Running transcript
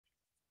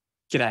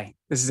G'day,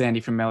 this is Andy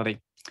from Melodie.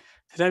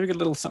 Today we've got a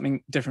little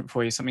something different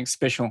for you, something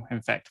special,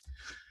 in fact.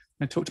 I'm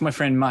going to talk to my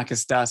friend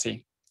Marcus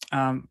Darcy.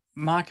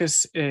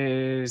 Marcus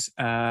is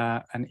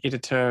an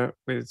editor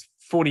with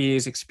 40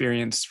 years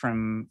experience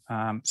from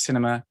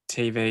cinema,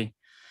 TV,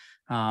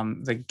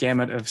 the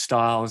gamut of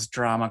styles,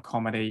 drama,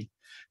 comedy,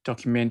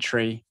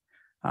 documentary.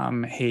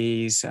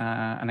 He's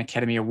an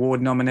Academy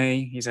Award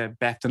nominee. He's a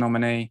Bafta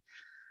nominee.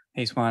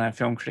 He's won a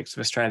Film Critics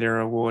of Australia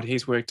award.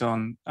 He's worked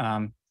on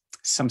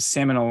some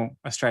seminal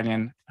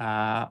Australian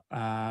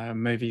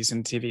movies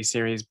and TV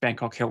series: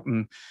 Bangkok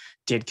Hilton,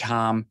 Dead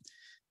Calm,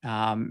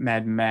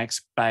 Mad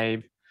Max,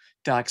 Babe,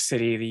 Dark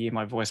City, The Year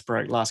My Voice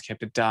Broke, Last Cab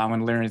to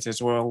Darwin,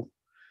 Lorenzo's World,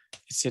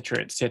 etc.,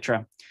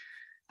 etc.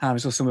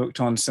 He's also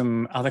worked on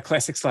some other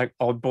classics like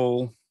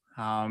Oddball,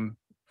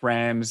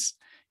 Rams,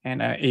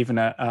 and even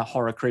a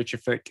horror creature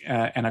flick,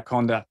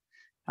 Anaconda.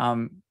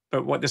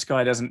 But what this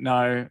guy doesn't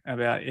know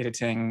about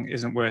editing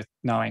isn't worth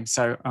knowing.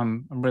 So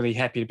I'm really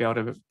happy to be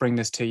able to bring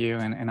this to you,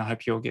 and I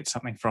hope you'll get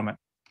something from it.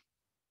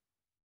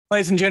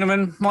 Ladies and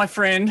gentlemen, my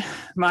friend,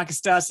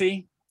 Marcus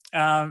Darcy.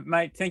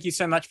 Mate, thank you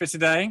so much for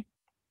today.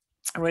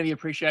 I really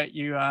appreciate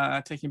you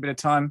taking a bit of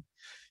time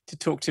to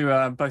talk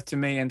to both to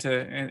me and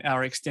to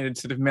our extended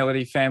sort of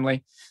Melodie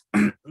family,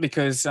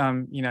 because,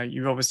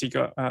 you've obviously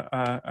got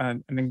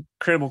an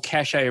incredible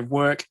cachet of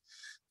work,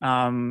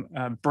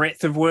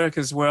 breadth of work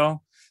as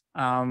well.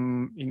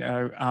 And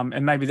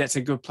maybe that's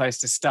a good place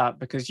to start,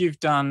 because you've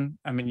done,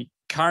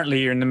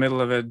 currently you're in the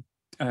middle of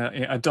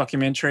a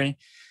documentary,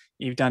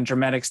 you've done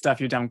dramatic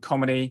stuff, you've done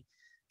comedy,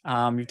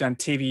 you've done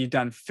TV, you've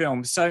done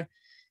film. So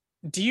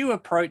do you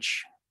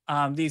approach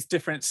these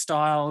different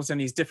styles and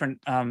these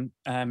different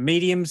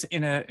mediums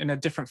in a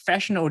different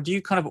fashion, or do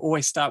you kind of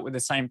always start with the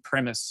same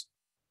premise?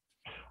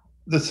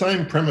 The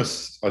same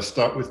premise I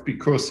start with,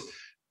 because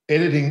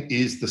editing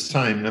is the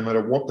same no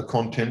matter what the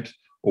content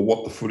or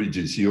what the footage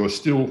is. You're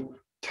still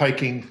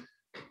taking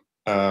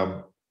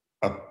a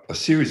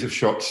series of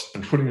shots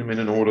and putting them in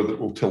an order that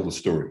will tell the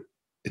story.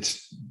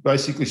 It's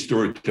basically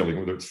storytelling,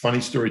 whether it's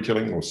funny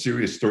storytelling or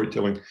serious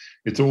storytelling,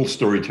 it's all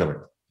storytelling.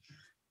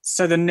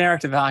 So the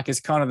narrative arc is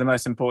kind of the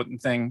most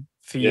important thing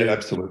for you. Yeah,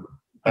 absolutely.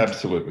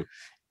 Absolutely.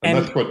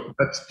 And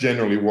that's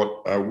generally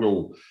what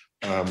will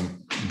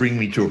bring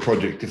me to a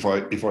project. If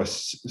I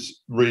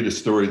read a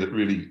story that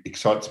really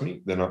excites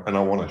me, then I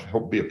want to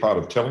help be a part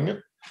of telling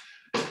it.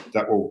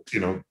 That will,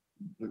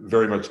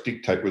 very much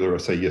dictate whether I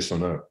say yes or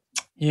no.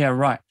 Yeah,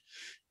 right.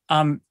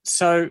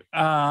 So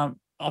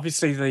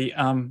obviously,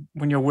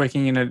 when you're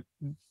working in a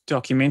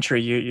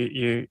documentary,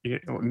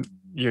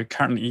 you're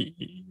currently,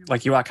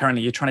 you're trying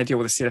to deal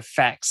with a set of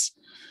facts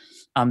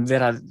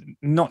that are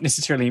not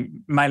necessarily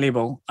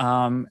malleable,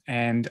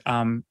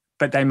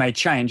 but they may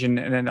change.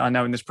 And I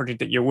know in this project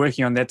that you're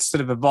working on, that's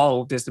sort of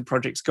evolved as the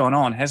project's gone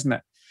on, hasn't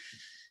it?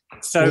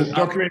 So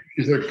documentary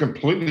is a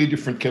completely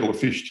different kettle of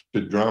fish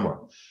to drama.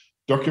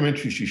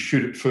 Documentaries, you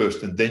shoot it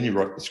first and then you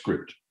write the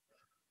script,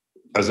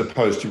 as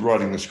opposed to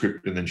writing the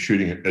script and then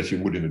shooting it as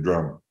you would in a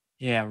drama.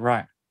 Yeah,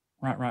 right.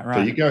 So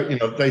you go,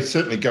 they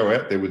certainly go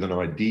out there with an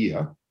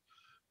idea,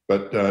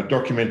 but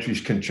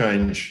documentaries can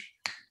change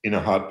in a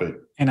heartbeat.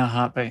 In a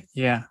heartbeat,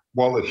 yeah.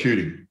 While they're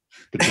shooting,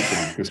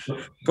 particularly. Because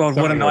God,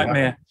 what a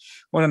nightmare.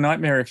 What a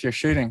nightmare if you're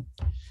shooting.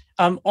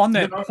 On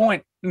that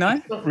point,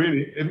 no? Not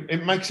really.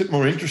 It makes it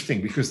more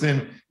interesting, because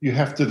then you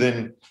have to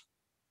then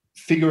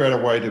figure out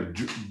a way to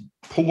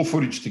pull the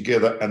footage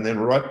together and then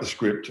write the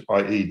script,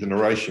 i.e. the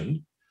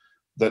narration,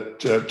 that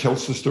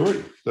tells the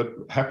story that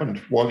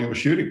happened while you were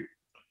shooting.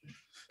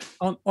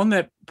 On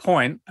that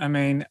point,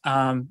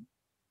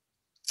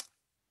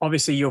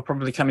 obviously you're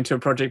probably coming to a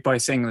project by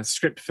seeing the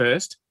script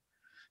first,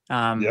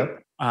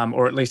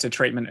 or at least a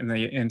treatment in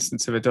the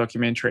instance of a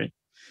documentary.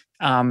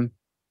 Do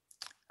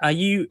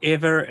you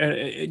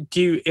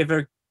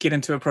ever get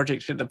into a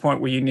project at the point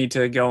where you need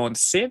to go on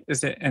set?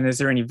 Is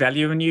there any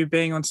value in you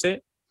being on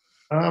set?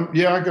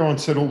 I go on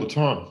set all the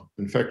time.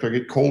 In fact, I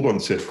get called on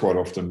set quite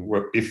often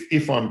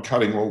if I'm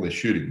cutting while they're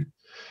shooting.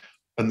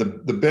 And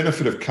the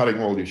benefit of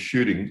cutting while you're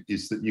shooting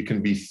is that you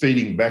can be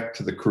feeding back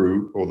to the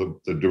crew or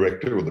the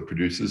director or the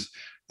producers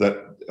that,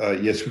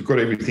 yes, we've got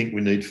everything we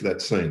need for that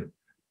scene.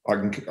 I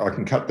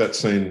can cut that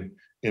scene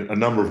in a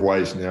number of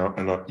ways now,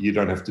 and you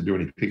don't have to do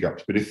any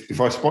pickups. But if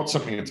I spot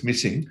something that's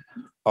missing,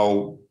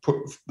 I'll put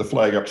the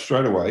flag up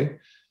straight away.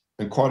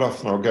 And quite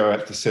often I'll go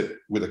out to set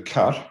with a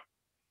cut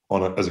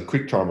as a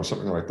quick time or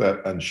something like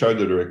that, and show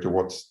the director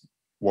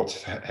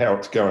how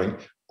it's going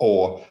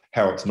or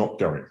how it's not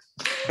going.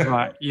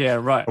 Right. Yeah.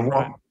 Right.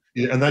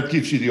 And that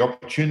gives you the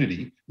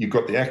opportunity. You've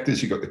got the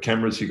actors, you've got the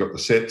cameras, you've got the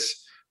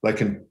sets. They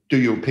can do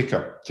your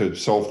pickup to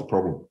solve the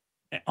problem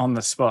on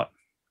the spot.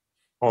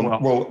 You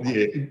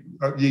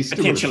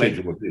still got to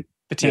schedule it.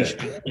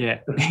 Potentially,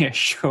 yeah,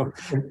 sure.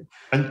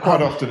 And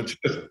quite often it's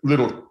just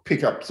little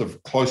pickups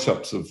of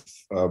close-ups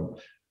of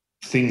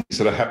things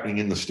that are happening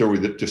in the story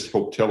that just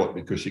help tell it,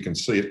 because you can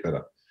see it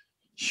better.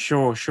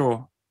 Sure.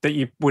 That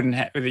you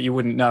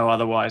wouldn't know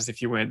otherwise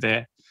if you weren't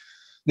there.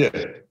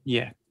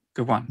 Yeah.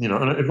 Good one.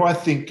 And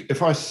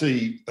if I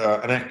see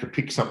an actor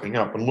pick something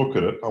up and look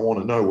at it, I want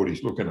to know what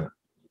he's looking at.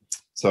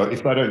 So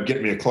if they don't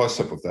get me a close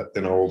up of that,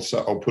 then I'll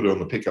put it on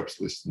the pickups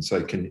list and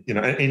say, can you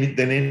know, and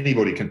then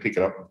anybody can pick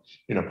it up,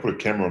 you know, put a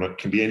camera on it. It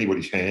can be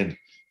anybody's hand,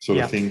 sort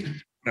of thing.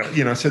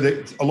 You know, so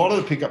that a lot of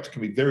the pickups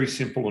can be very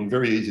simple and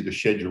very easy to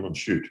schedule and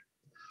shoot.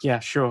 Yeah,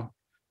 sure.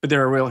 But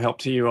they're a real help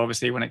to you,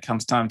 obviously, when it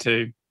comes time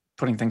to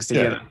putting things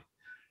together. Yeah.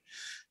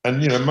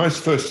 And, you know,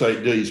 most first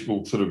ADs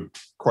will sort of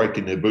quake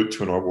in their boots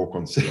when I walk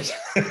on set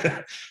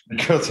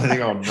because they think,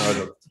 oh, no,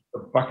 the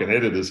fucking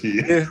editor's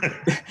here.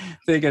 Yeah.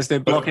 There goes their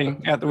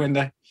blocking out the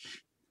window.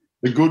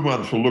 The good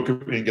ones will look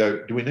at me and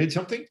go, do we need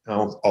something?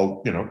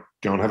 I'll you know,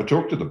 go and have a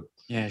talk to them.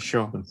 Yeah,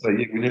 sure. And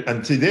say,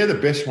 and see, they're the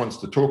best ones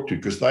to talk to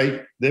because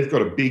they've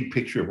got a big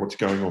picture of what's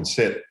going on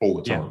set all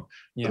the time.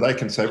 Yeah. So they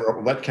can say,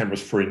 well, that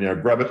camera's free now,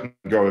 grab it and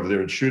go over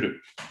there and shoot it.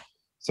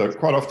 So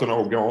quite often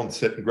I'll go on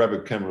set and grab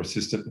a camera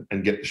assistant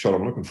and get the shot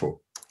I'm looking for.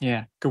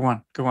 Yeah, good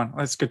one.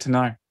 That's good to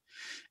know.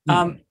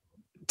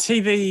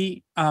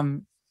 TV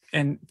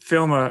and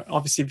film are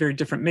obviously very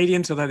different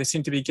mediums, although they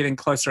seem to be getting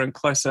closer and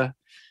closer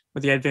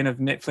with the advent of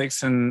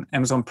Netflix and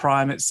Amazon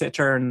Prime,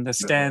 etc., and the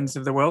Stans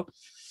of the world.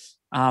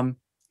 I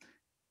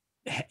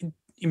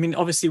mean,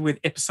 obviously with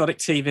episodic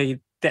TV,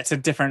 that's a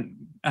different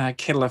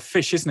kettle of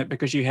fish, isn't it?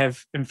 Because you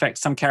have, in fact,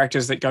 some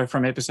characters that go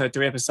from episode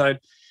to episode,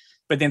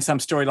 but then some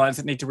storylines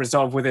that need to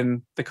resolve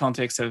within the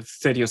context of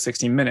 30 or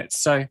 60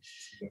 minutes. So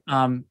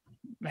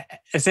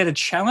is that a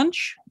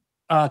challenge,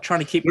 trying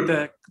to keep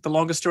the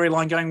longer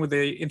storyline going with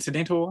the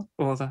incidental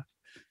or the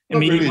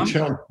immediate one? Not really a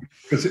challenge,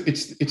 because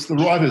it's the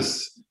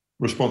writer's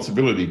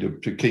responsibility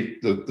to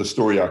keep the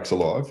story arcs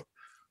alive.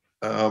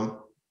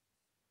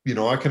 You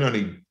know, I can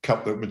only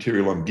cut the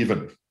material I'm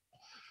given,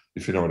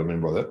 if you know what I mean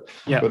by that.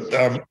 Yeah.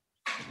 But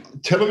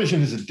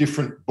television is a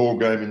different ball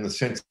game in the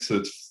sense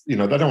that, you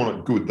know, they don't want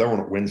it good, they want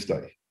it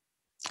Wednesday.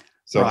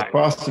 So Right. It's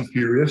fast and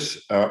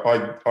furious.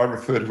 I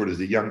refer to it as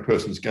a young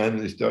person's game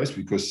these days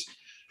because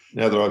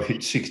now that I've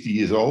hit 60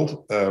 years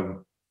old,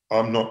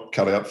 I'm not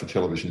cut out for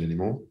television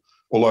anymore.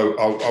 Although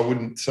I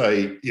wouldn't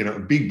say, you know,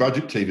 big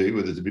budget TV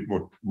where there's a bit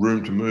more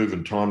room to move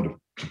and time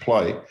to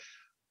play,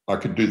 I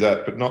could do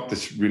that, but not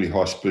this really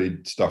high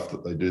speed stuff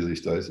that they do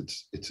these days.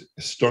 It's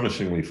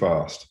astonishingly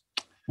fast.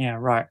 Yeah,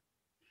 right.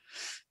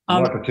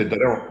 Like I said, they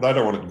don't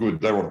want it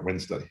good. They want it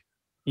Wednesday.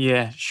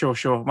 Yeah, sure.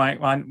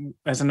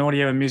 As an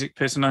audio and music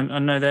person, I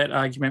know that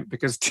argument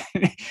because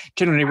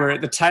generally we're at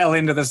the tail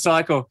end of the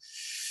cycle,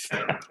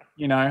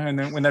 you know, and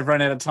then when they've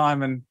run out of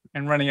time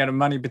and running out of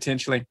money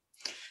potentially.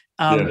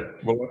 Yeah.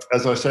 Well,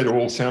 as I say to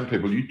all sound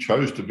people, you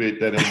chose to be at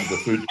that end of the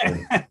food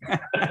chain.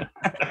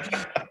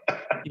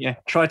 Yeah,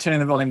 try turning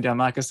the volume down,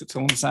 Marcus. That's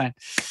all I'm saying.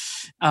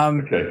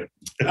 Okay.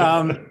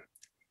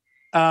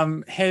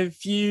 Have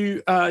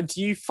you?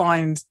 Do you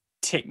find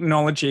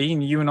technology,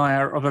 and you and I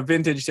are of a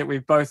vintage that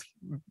we've both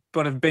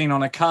have been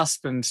on a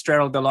cusp and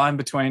straddled the line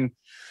between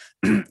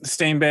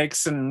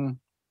Steenbecks and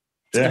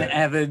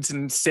Avids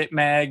and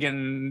SetMag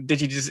and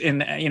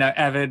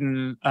Avid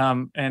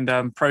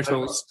and Pro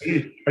Tools.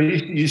 I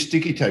used to use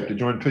sticky tape to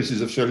join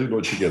pieces of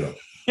celluloid together.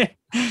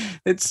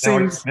 It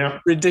seems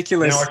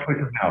ridiculous. Now I click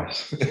a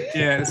mouse.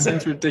 Yeah, it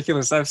seems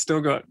ridiculous. I've still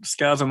got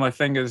scars on my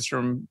fingers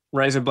from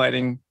razor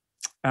blading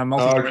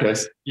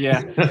multi-tracks.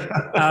 Yeah.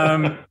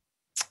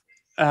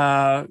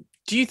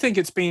 Do you think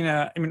it's been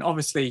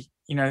obviously,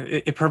 you know,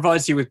 it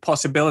provides you with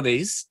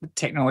possibilities,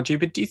 technology,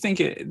 but do you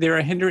think there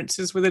are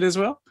hindrances with it as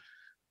well?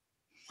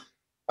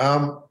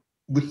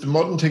 With the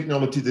modern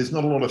technology, there's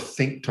not a lot of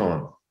think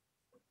time.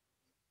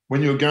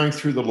 When you're going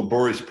through the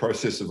laborious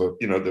process of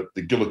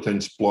the guillotine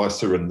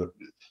splicer and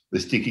the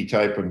sticky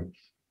tape and,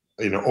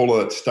 you know, all of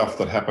that stuff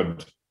that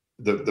happened,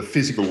 the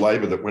physical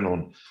labor that went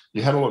on,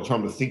 you had a lot of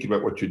time to think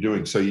about what you're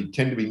doing. So you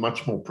tend to be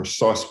much more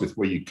precise with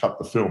where you cut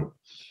the film.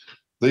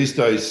 These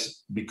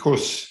days,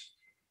 because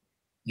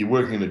you're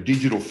working in a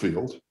digital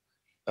field,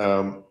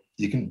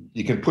 you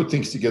can put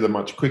things together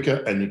much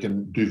quicker and you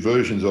can do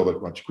versions of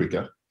it much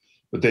quicker.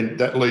 But then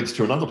that leads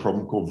to another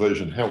problem called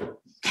version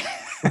hell.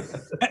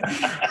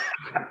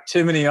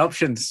 Too many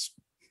options.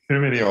 Too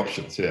many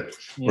options, yeah.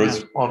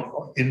 Whereas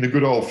in the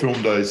good old film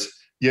days,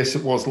 yes,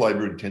 it was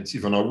labour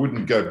intensive, and I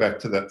wouldn't go back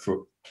to that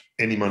for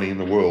any money in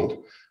the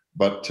world.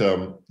 But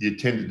you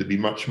tended to be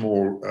much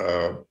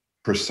more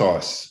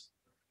precise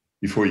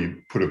before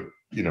you put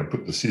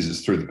the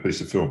scissors through the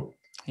piece of film.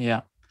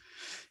 Yeah.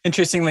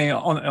 Interestingly,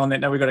 on that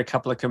note, we've got a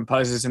couple of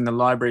composers in the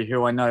library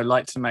who I know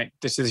like to make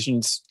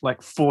decisions,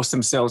 like force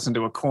themselves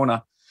into a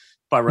corner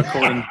by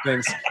recording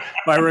things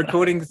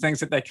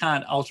that they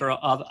can't alter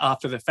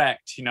after the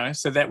fact, you know,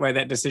 so that way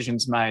that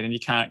decision's made and you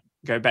can't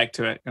go back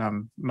to it.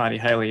 Marty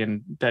Haley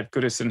and Dave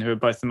Goodison, who are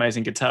both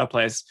amazing guitar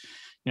players,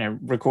 you know,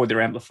 record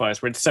their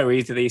amplifiers where it's so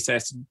easy these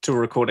days to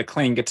record a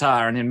clean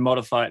guitar and then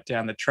modify it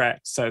down the track.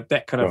 So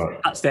that kind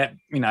of cuts that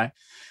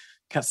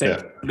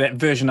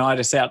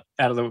versionitis out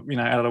of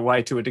the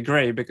way to a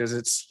degree, because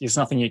there's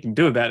nothing you can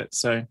do about it.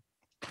 So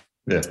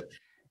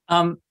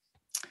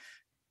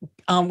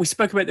we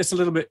spoke about this a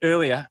little bit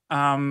earlier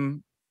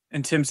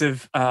in terms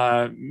of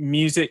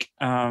music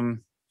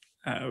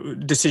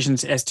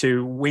decisions as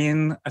to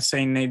when a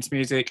scene needs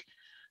music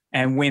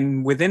and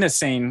when within a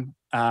scene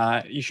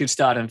you should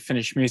start and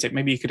finish music?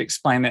 Maybe you could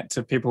explain that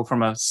to people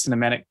from a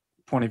cinematic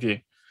point of view.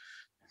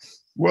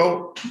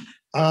 Well,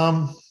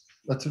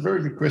 that's a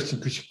very good question,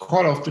 because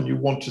quite often you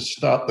want to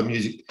start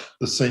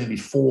the scene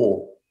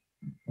before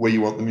where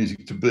you want the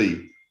music to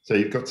be. So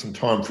you've got some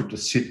time for it to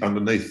sit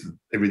underneath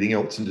everything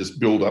else and just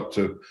build up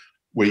to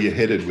where you're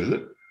headed with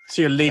it.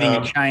 So you're leading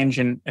a change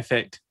in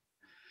effect.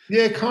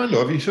 Yeah, kind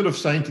of. You're sort of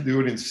saying to the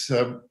audience,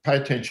 pay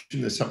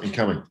attention, there's something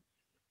coming.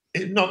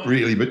 Not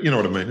really, but you know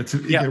what I mean. It's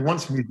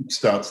once music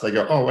starts, they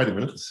go, oh, wait a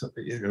minute,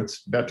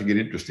 it's about to get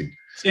interesting.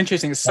 It's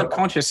interesting. It's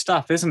subconscious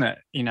stuff, isn't it?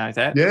 You know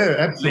that. Yeah,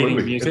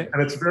 absolutely. Music.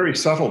 And it's very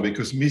subtle,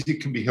 because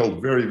music can be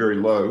held very, very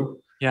low.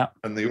 Yeah.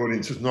 And the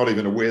audience is not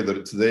even aware that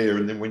it's there.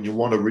 And then when you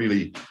want to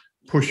really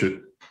push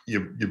it,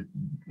 you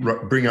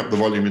bring up the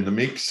volume in the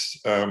mix.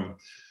 And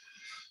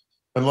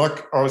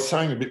like I was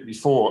saying a bit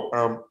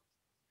before,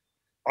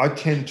 I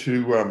tend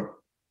to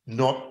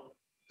not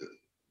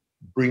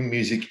bring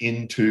music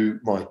into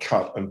my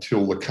cut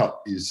until the cut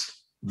is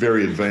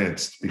very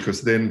advanced,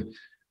 because then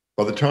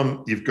by the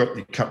time you've got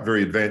your cut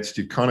very advanced,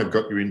 you've kind of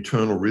got your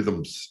internal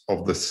rhythms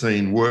of the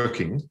scene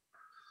working.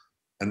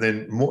 And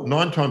then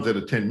 9 times out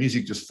of 10,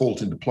 music just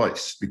falls into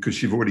place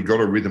because you've already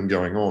got a rhythm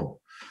going on.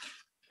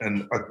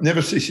 And it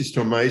never ceases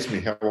to amaze me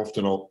how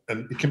often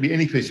and it can be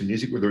any piece of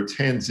music, whether it's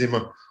Hans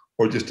Zimmer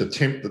or just a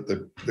temp that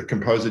the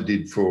composer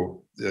did for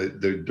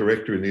the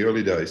director in the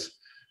early days.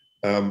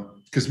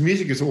 Because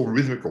music is all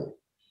rhythmical.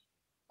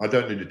 I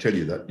don't need to tell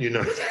you that, you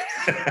know.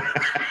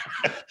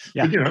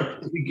 Yeah. But, you know,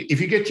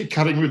 if you get your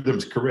cutting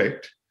rhythms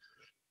correct,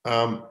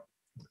 and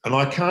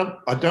I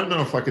don't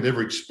know if I could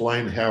ever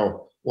explain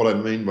what I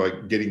mean by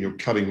getting your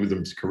cutting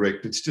rhythms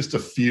correct. It's just a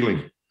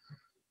feeling.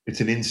 It's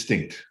an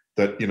instinct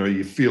that, you know,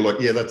 you feel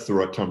like, yeah, that's the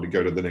right time to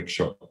go to the next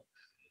shot.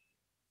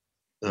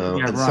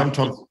 And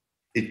sometimes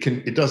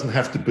it doesn't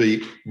have to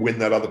be when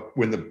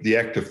the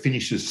actor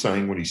finishes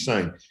saying what he's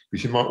saying,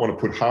 because you might want to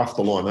put half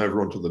the line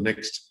over onto the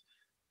next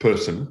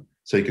person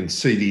so you can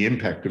see the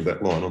impact of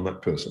that line on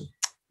that person.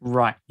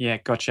 Right. Yeah.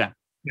 Gotcha.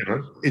 You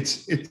know,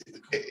 it's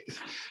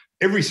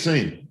every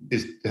scene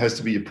has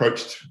to be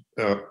approached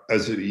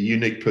as a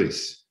unique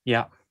piece.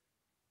 Yeah.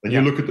 And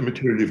you look at the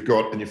material you've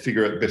got and you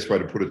figure out the best way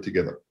to put it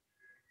together.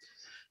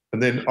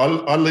 And then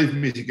I leave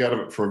music out of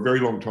it for a very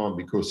long time,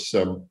 because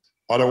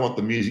I don't want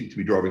the music to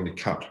be driving the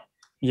cut.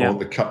 Yeah. I want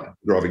the cut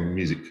driving the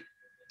music.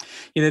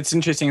 Yeah, that's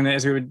interesting.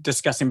 As we were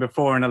discussing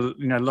before, and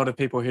a lot of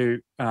people who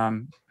who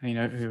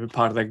are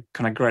part of the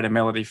kind of greater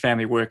Melodie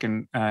family work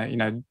in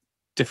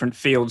different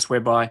fields,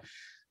 whereby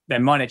they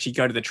might actually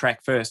go to the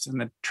track first, and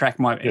the track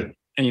might,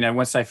 and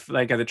once they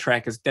go to the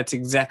track, that's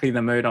exactly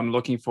the mood I'm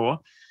looking for.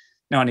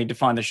 Now I need to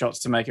find the shots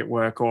to make it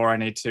work, or I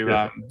need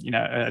to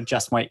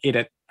adjust my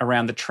edit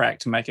around the track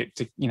to make it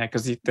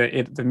because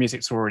the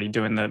music's already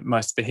doing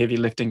most of the heavy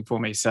lifting for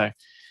me. So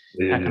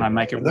how can I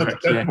make it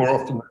work? That's more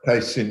often the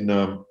case in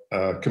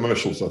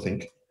commercials, I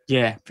think.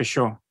 Yeah, for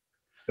sure.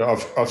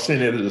 I've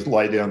seen editors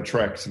lay down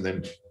tracks and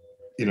then,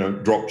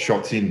 drop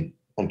shots in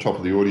on top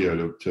of the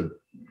audio to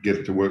get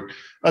it to work.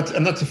 That's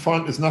a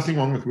fine. There's nothing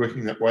wrong with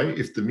working that way.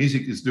 If the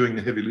music is doing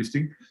the heavy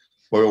lifting,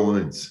 by all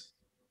means.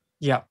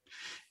 Yeah.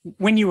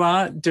 When you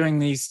are doing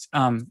these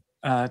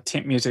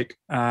temp music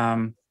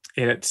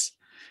edits,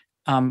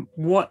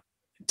 what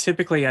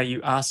typically are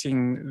you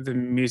asking the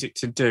music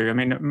to do? I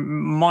mean,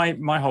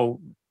 my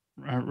whole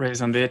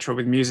raison d'etre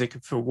with music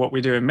for what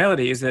we do in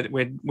Melodie is that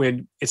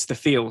it's the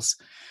feels.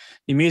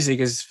 The music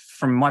is,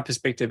 from my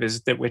perspective,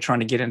 is that we're trying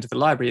to get into the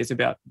library. It's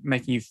about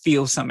making you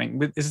feel something.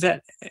 Would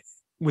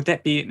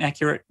that be an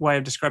accurate way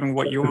of describing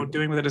what you're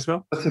doing with it as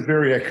well? That's a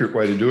very accurate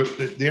way to do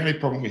it. The only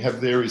problem we have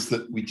there is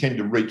that we tend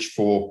to reach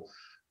for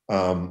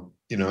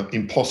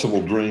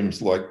impossible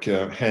dreams like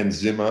Hans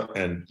Zimmer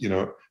and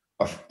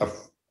a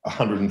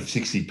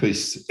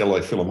 160-piece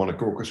LA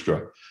Philharmonic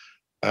Orchestra,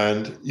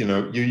 and you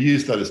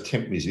use that as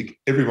temp music.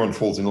 Everyone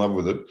falls in love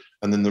with it,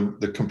 and then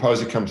the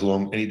composer comes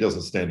along and he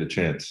doesn't stand a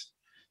chance.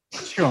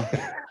 Sure.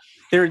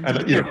 There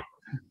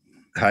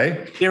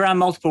are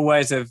multiple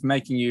ways of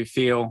making you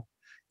feel.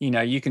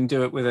 You can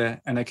do it with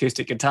an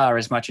acoustic guitar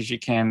as much as you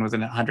can with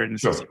an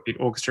 160-beat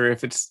orchestra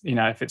if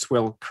it's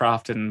well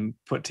crafted and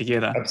put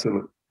together.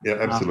 Absolutely. Yeah,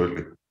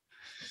 absolutely.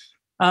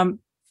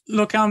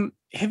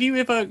 Have you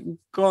ever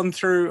gone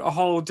through a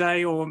whole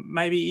day or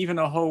maybe even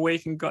a whole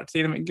week and got to the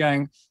end of it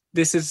going,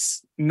 this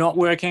is not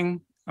working,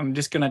 I'm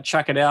just going to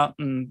chuck it out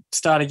and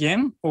start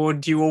again? Or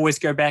do you always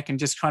go back and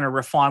just try to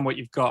refine what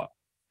you've got?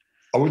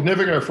 I would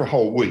never go for a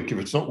whole week. If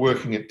it's not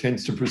working, it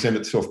tends to present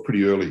itself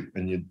pretty early,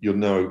 and you'll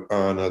know,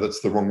 oh, no,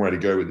 that's the wrong way to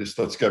go with this.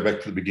 Let's go back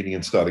to the beginning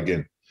and start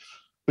again.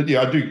 But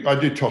yeah, I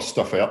do toss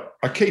stuff out.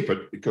 I keep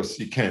it because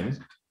you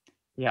can.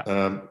 Yeah.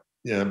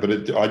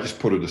 But I just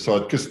put it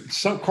aside because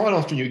quite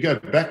often you go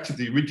back to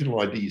the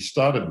original idea you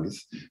started with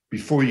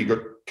before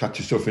you cut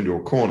yourself into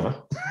a corner,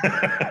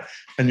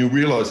 and you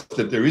realise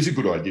that there is a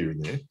good idea in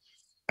there,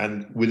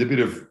 and with a bit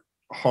of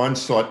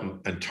hindsight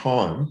and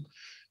time,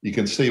 you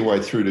can see a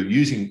way through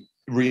to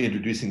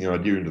reintroducing the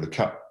idea into the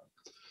cut.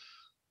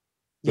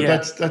 But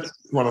that's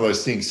one of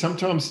those things.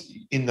 Sometimes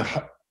in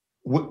the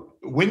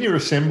when you're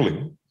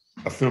assembling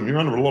a film, you're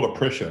under a lot of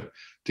pressure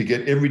to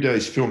get every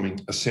day's filming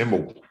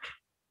assembled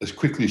as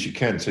quickly as you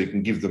can, so you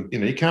can give them,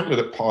 you can't let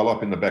it pile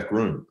up in the back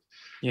room.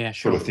 Yeah,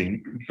 sure. Sort of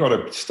thing. You've got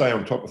to stay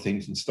on top of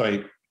things and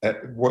stay at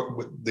what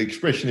the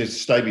expression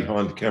is, stay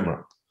behind the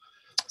camera.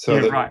 So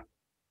that right.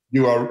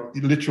 You are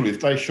literally,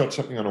 if they shot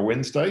something on a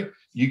Wednesday,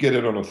 you get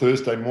it on a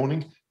Thursday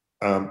morning.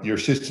 Your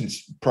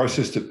assistants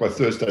processed it by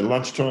Thursday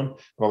lunchtime.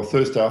 By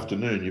Thursday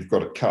afternoon, you've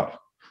got it cut,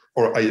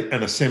 or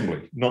an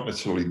assembly, not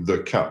necessarily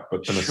the cut,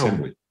 but an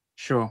assembly.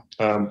 Sure.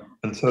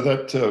 And so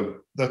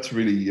that's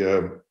really,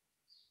 the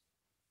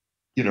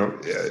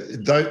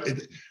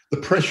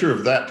pressure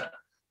of that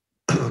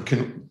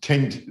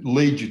can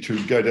lead you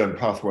to go down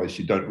pathways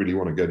you don't really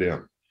want to go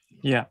down.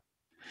 Yeah.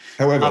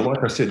 However,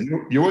 like I said,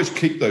 you always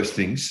keep those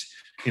things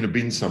in a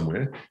bin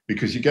somewhere,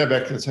 because you go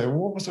back and say, well,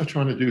 what was I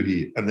trying to do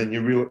here? And then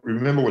you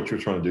remember what you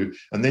were trying to do.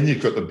 And then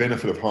you've got the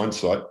benefit of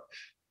hindsight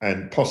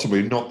and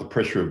possibly not the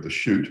pressure of the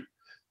shoot.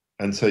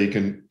 And so you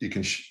can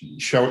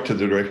show it to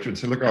the director and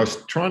say, look, I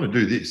was trying to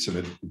do this and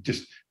it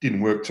just didn't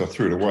work, so I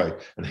threw it away.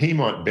 And he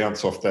might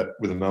bounce off that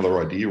with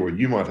another idea, or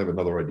you might have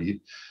another idea.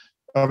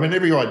 I mean,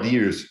 every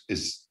idea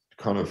is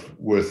kind of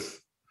worth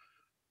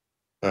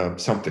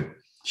something.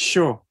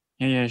 Sure.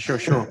 Yeah,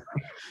 sure.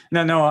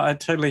 No, I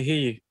totally hear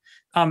you.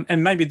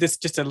 And maybe this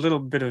just a little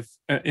bit of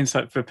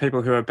insight for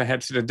people who are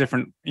perhaps at a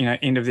different,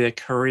 end of their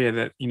career,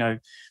 that,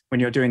 when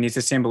you're doing these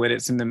assemble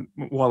edits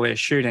while they're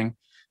shooting,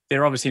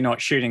 they're obviously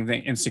not shooting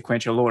in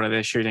sequential order.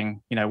 They're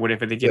shooting,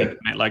 whatever they're getting from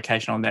that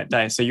location on that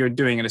day. So you're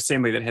doing an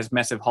assembly that has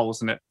massive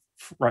holes in it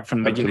right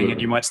from the beginning, and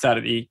you might start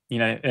at the,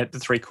 at the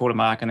 3/4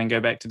 mark and then go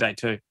back to day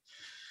 2.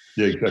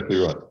 Yeah, exactly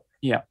right.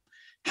 Yeah.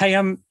 Hey,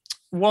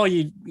 while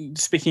you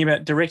speaking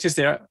about directors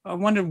there, I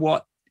wondered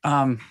what,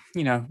 do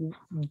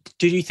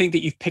you think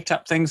that you've picked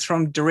up things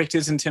from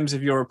directors in terms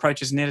of your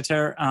approach as an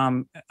editor,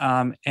 and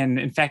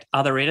in fact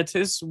other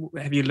editors?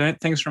 Have you learnt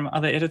things from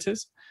other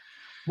editors?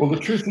 Well, the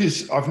truth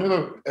is, I've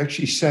never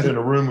actually sat in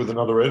a room with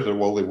another editor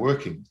while they're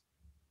working.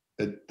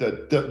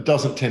 That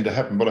doesn't tend to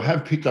happen, but I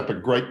have picked up a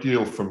great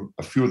deal from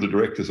a few of the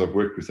directors I've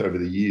worked with over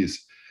the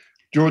years.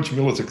 George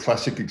Miller's a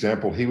classic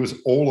example. He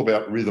was all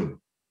about rhythm,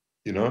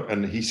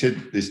 and he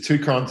said there's 2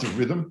 kinds of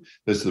rhythm.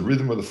 There's the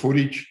rhythm of the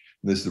footage,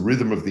 and there's the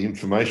rhythm of the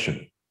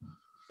information.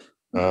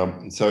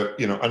 And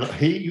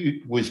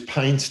he was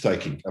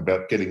painstaking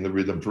about getting the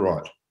rhythms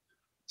right.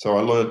 So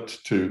I learned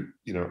to,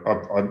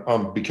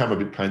 I've become a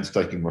bit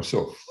painstaking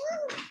myself.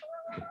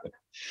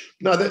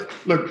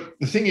 Look,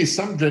 the thing is,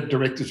 some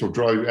directors will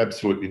drive you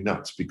absolutely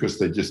nuts because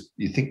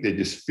you think they're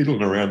just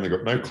fiddling around. They've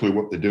got no clue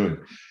what they're doing.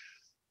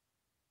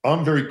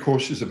 I'm very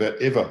cautious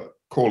about ever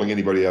calling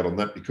anybody out on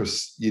that,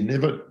 because you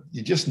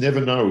just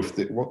never know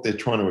what they're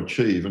trying to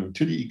achieve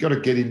until you've got to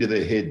get into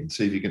their head and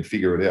see if you can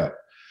figure it out.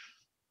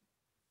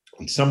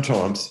 And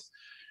sometimes,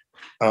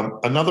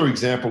 another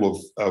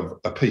example of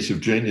a piece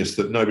of genius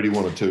that nobody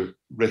wanted to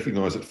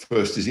recognise at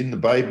first is in the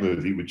Babe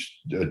movie,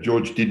 which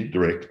George didn't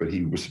direct, but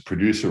he was a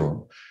producer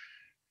on.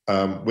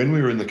 When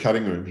we were in the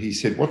cutting room, he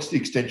said, "What's the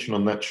extension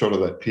on that shot of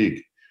that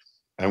pig?"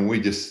 And we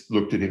just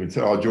looked at him and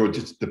said, "Oh, George,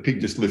 the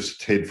pig just lifts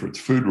its head for its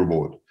food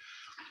reward."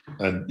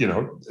 And,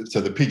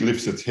 so the pig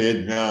lifts its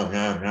head, and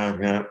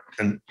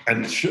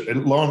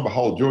lo and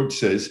behold, George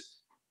says,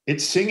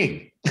 "It's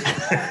singing."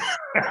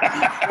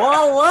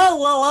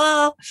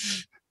 Whoa.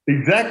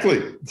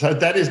 Exactly. So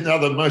that is now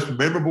the most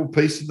memorable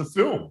piece in the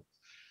film.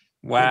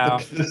 Wow.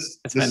 The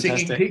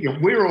singing pig. And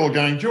we're all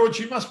going, "George,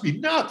 you must be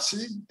nuts.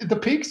 The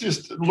pig's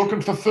just looking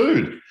for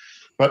food."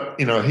 But,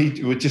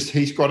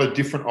 he's got a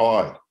different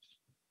eye.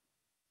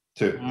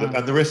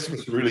 And the rest of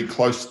us are really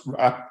close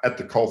up at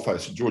the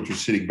coalface, and George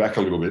was sitting back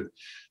a little bit.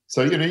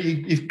 So,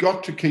 you've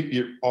got to keep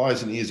your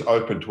eyes and ears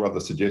open to other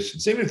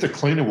suggestions. Even if the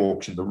cleaner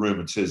walks in the room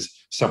and says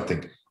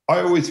something, I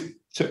always,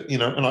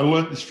 and I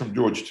learned this from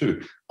George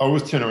too, I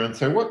always turn around and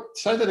say, "What?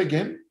 Say that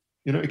again.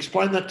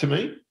 Explain that to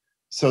me,"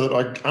 so that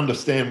I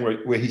understand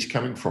where he's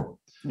coming from.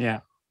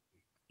 Yeah.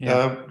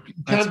 You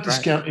can't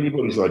discount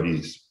anybody's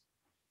ideas.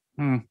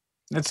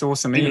 That's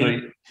awesome.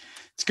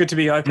 It's good to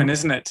be open,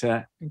 isn't it?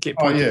 To get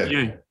points of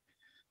view.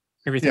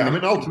 Everything. Yeah, I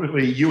mean,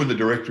 ultimately, you and the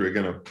director are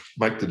going to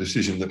make the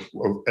decision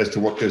as to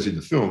what goes in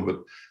the film, but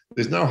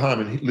there's no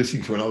harm in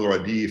listening to another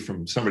idea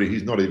from somebody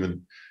who's not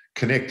even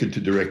connected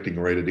to directing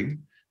or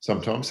editing.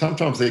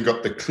 Sometimes they've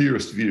got the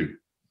clearest view.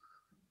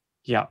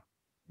 Yeah.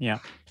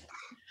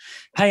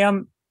 Hey,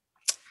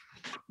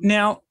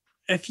 now,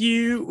 if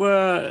you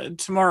were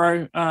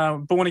tomorrow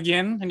born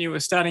again and you were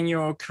starting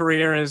your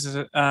career as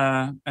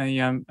a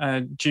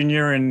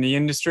junior in the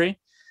industry,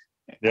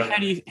 how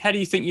do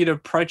you think you'd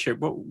approach it?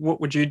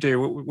 What would you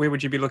do? Where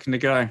would you be looking to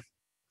go?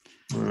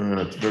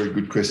 That's a very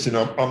good question.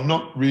 I'm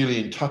not really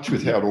in touch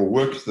with how it all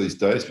works these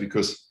days,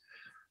 because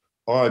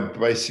I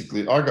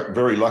got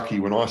very lucky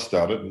when I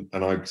started,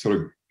 and I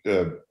sort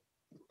of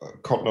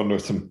cottoned on to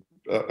some.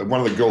 One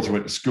of the girls I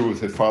went to school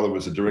with, her father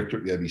was a director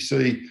at the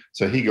ABC,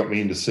 so he got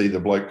me in to see the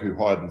bloke who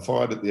hired and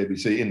fired at the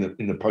ABC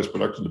in the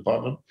post-production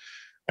department,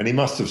 and he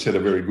must have said a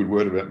very good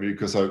word about me,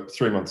 because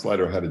 3 months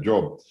later I had a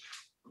job.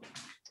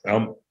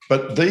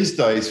 But these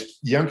days,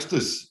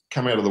 youngsters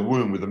come out of the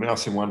womb with a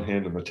mouse in one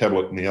hand and a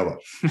tablet in the other.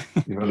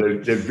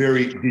 They're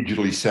very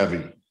digitally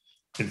savvy.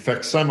 In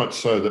fact, so much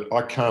so that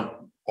I can't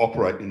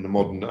operate in the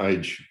modern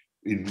age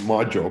in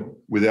my job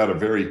without a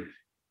very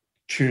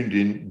tuned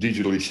in,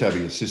 digitally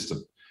savvy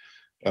assistant.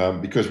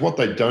 Because what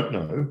they don't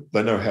know,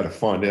 they know how to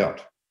find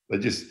out.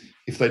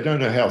 If they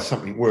don't know how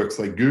something works,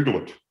 they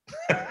Google it.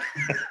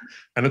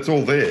 And it's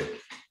all there,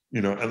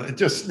 and it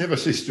just never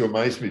ceases to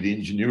amaze me, the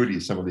ingenuity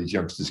of some of these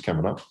youngsters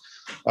coming up.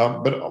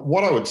 But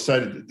what I would say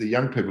to the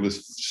young people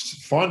is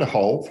find a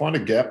hole, find a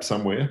gap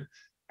somewhere,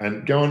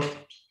 and go and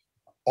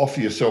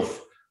offer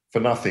yourself for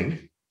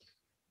nothing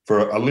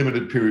for a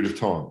limited period of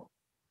time,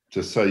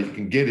 just so you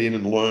can get in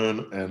and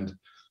learn, and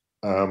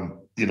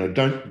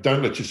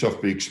don't let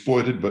yourself be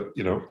exploited, but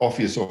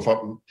offer yourself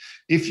up. And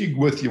if you're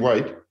worth your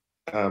weight,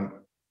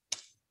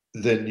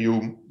 then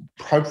you'll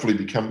hopefully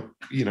become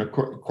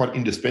quite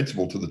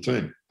indispensable to the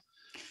team,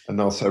 and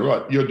they'll say,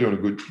 right, you're doing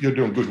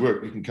good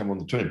work, you can come on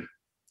the team.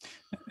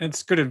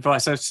 It's good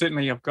advice.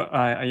 I've got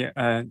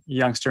a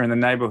youngster in the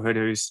neighbourhood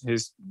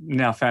who's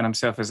now found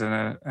himself as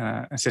an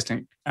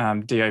assistant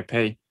DOP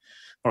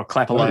or a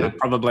clapper loader,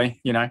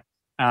 probably. But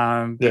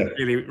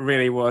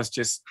really was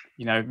just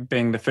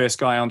being the first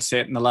guy on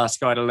set and the last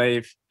guy to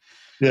leave.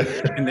 Yeah.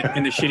 in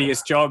the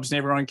shittiest jobs, and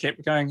everyone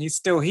kept going, he's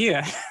still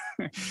here.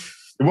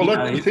 Well,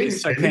 that's the thing.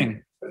 He's so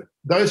keen.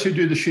 Those who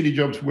do the shitty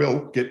jobs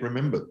well get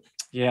remembered.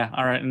 Yeah,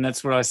 all right, and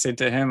that's what I said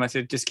to him. I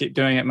said, just keep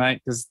doing it,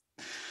 mate, because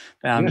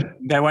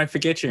they won't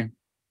forget you.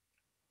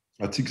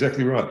 That's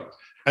exactly right.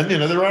 And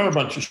there are a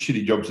bunch of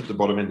shitty jobs at the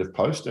bottom end of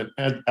post,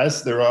 and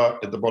as there are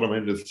at the bottom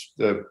end of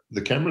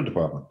the camera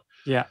department.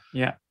 Yeah.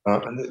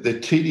 And they're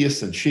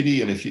tedious and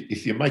shitty, and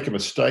if you make a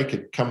mistake,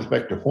 it comes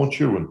back to haunt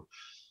you.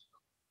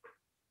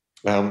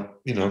 And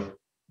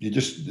you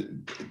just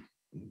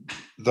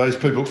those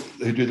people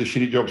who do the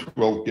shitty jobs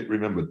well get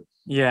remembered.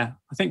 Yeah,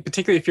 I think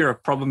particularly if you're a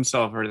problem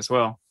solver as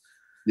well.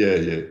 Yeah.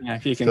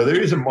 If you can. So there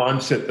is a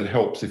mindset that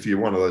helps if you're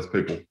one of those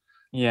people.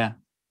 Yeah,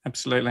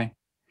 absolutely.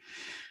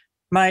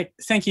 Mate,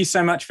 thank you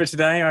so much for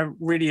today. I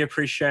really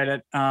appreciate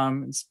it.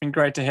 It's been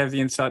great to have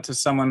the insights of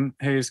someone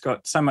who's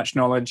got so much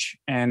knowledge.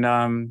 And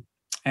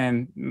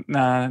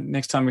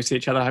next time we see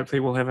each other, hopefully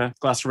we'll have a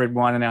glass of red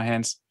wine in our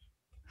hands.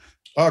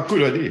 Oh,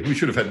 good idea. We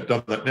should have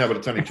done that now, but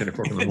it's only 10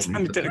 o'clock in the morning. It's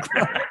only 10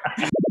 o'clock.